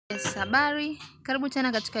Habari, karibu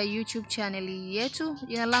tena katika YouTube channel yetu.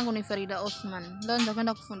 Jina langu ni Farida Othman. Leo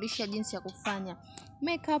nitakwenda kufundisha jinsi ya kufanya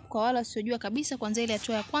makeup kwa wale wasiojua kabisa, kuanzia ile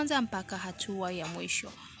hatua ya kwanza mpaka hatua ya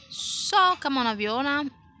mwisho. So kama unavyoona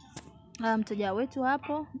mteja wetu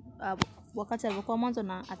hapo wakati alivyokuwa mwanzo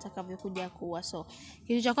na atakavyokuja kuwa. So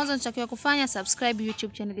kitu cha kwanza unatakiwa kufanya, subscribe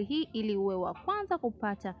YouTube channel hii ili uwe wa kwanza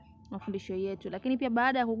kupata mafundisho yetu. Lakini pia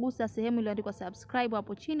baada ya kugusa sehemu iliyoandikwa subscribe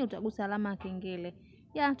hapo chini, utagusa alama ya kengele.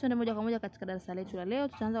 Tuende moja kwa moja katika darasa letu la leo.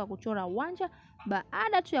 Tutaanza kwa kuchora wanja.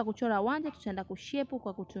 Baada tu ya kuchora wanja, tutaenda kushape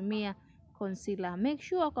kwa kutumia concealer. Make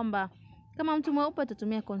sure kwamba kama mtu mweupe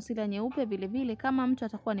utatumia concealer nyeupe, vile vile kama mtu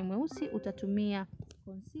atakuwa ni mweusi utatumia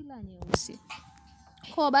concealer nyeusi.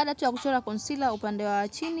 Kwa baada tu ya kuchora concealer upande wa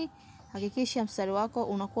chini, hakikisha mstari wako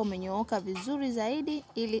unakuwa umenyooka vizuri zaidi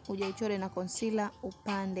ili uje uchore na concealer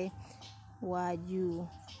upande wa juu.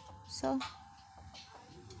 So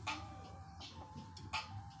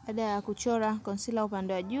baada ya kuchora concealer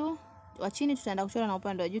upande wa juu, wa chini tutaenda kuchora na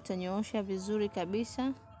upande wa juu, tutanyoosha vizuri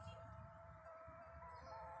kabisa.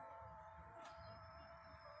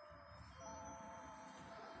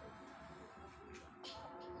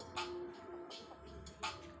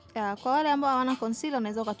 Kwa wale ambao hawana concealer,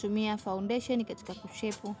 unaweza kutumia foundation katika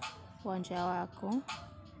kushape wanja wako.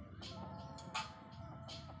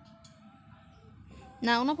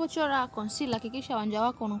 Na unapochora concealer, hakikisha wanja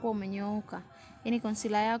wako unakuwa umenyooka. Yaani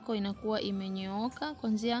concealer yako inakuwa imenyooka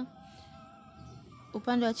kuanzia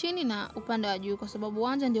upande wa chini na upande wa juu, kwa sababu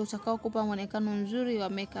wanja ndio utakao kupa muonekano mzuri wa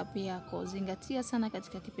makeup yako. Zingatia sana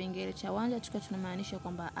katika kipengele cha wanja, tukiwa tunamaanisha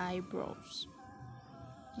kwamba eyebrows.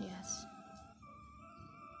 Yes.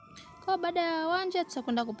 Kwa baada ya wanja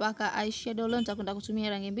tutakwenda kupaka eyeshadow. Leo nitakwenda kutumia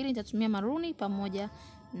rangi mbili, nitatumia maruni pamoja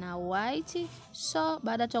na white. So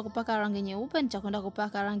baada ya kupaka rangi nyeupe, nitakwenda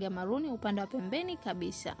kupaka rangi ya maruni upande wa pembeni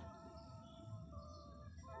kabisa.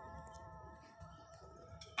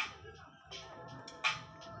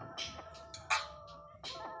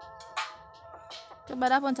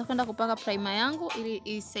 Baada hapo nitakwenda kupaka primer yangu ili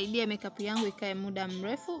isaidie makeup yangu ikae muda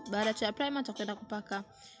mrefu. Baada ya primer nitakwenda kupaka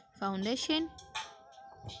foundation.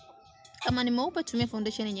 Kama ni mweupe tumia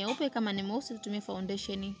foundation nyeupe, kama ni mweusi tumia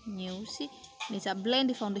foundation nyeusi. Nita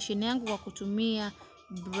blend foundation yangu kwa kutumia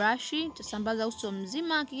brush. Tutasambaza uso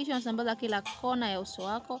mzima, hakikisha unasambaza kila kona ya uso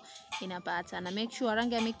wako inapata, na make sure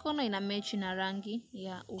rangi ya mikono ina match na rangi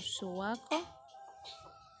ya uso wako.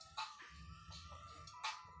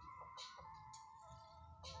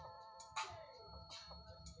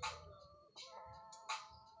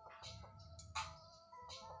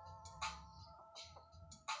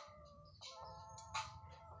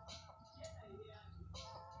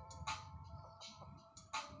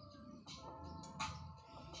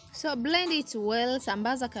 So blend it well,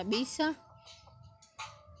 sambaza kabisa.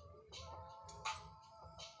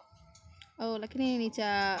 Lakini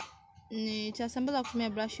nitasambaza kutumia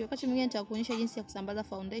brush. Wakati mwingine nitakuonyesha jinsi ya kusambaza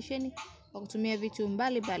foundation kwa kutumia vitu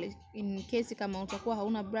mbalimbali, in case kama utakuwa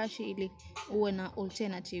hauna brush, ili uwe na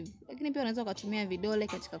alternative. Lakini pia unaweza kutumia vidole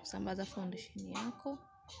katika kusambaza foundation yako.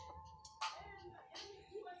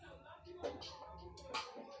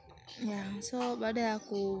 So baada ya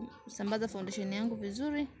kusambaza foundation yangu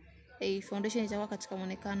vizuri, foundation itakuwa katika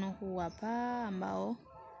muonekano huu hapa ambao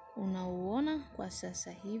unauona kwa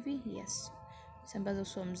sasa hivi. Yes. Sambaza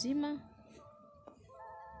uso mzima.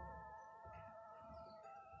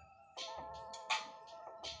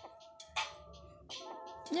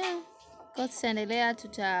 Kwa tutaendelea,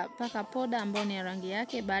 tutapaka poda ambayo ni rangi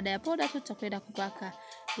yake. Baada ya poda tutakwenda kupaka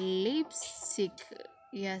lipstick.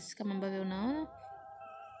 Yes, kama ambavyo unaona.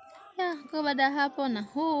 Kwa baada hapo, na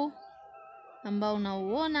huu ambao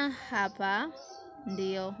unauona hapa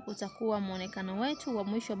ndio utakuwa muonekano wetu wa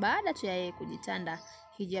mwisho baada tu ya yeye kujitanda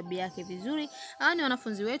hijabu yake vizuri. Hao ni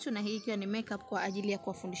wanafunzi wetu, na hii ikiwa ni makeup kwa ajili ya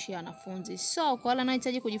kuwafundishia wanafunzi. So kwa wale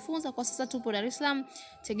wanaohitaji kujifunza, kwa sasa tupo Dar es Salaam,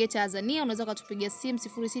 Tegeta, Tanzania. Unaweza kutupigia simu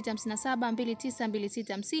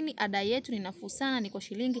 0657292650. Ada yetu ni nafuu sana, ni kwa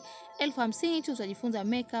shilingi 50,000 tu. Utajifunza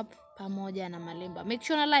makeup pamoja na malemba. Make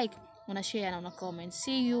sure na like, una share na una comment.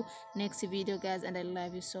 See you next video guys, and I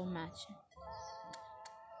love you so much.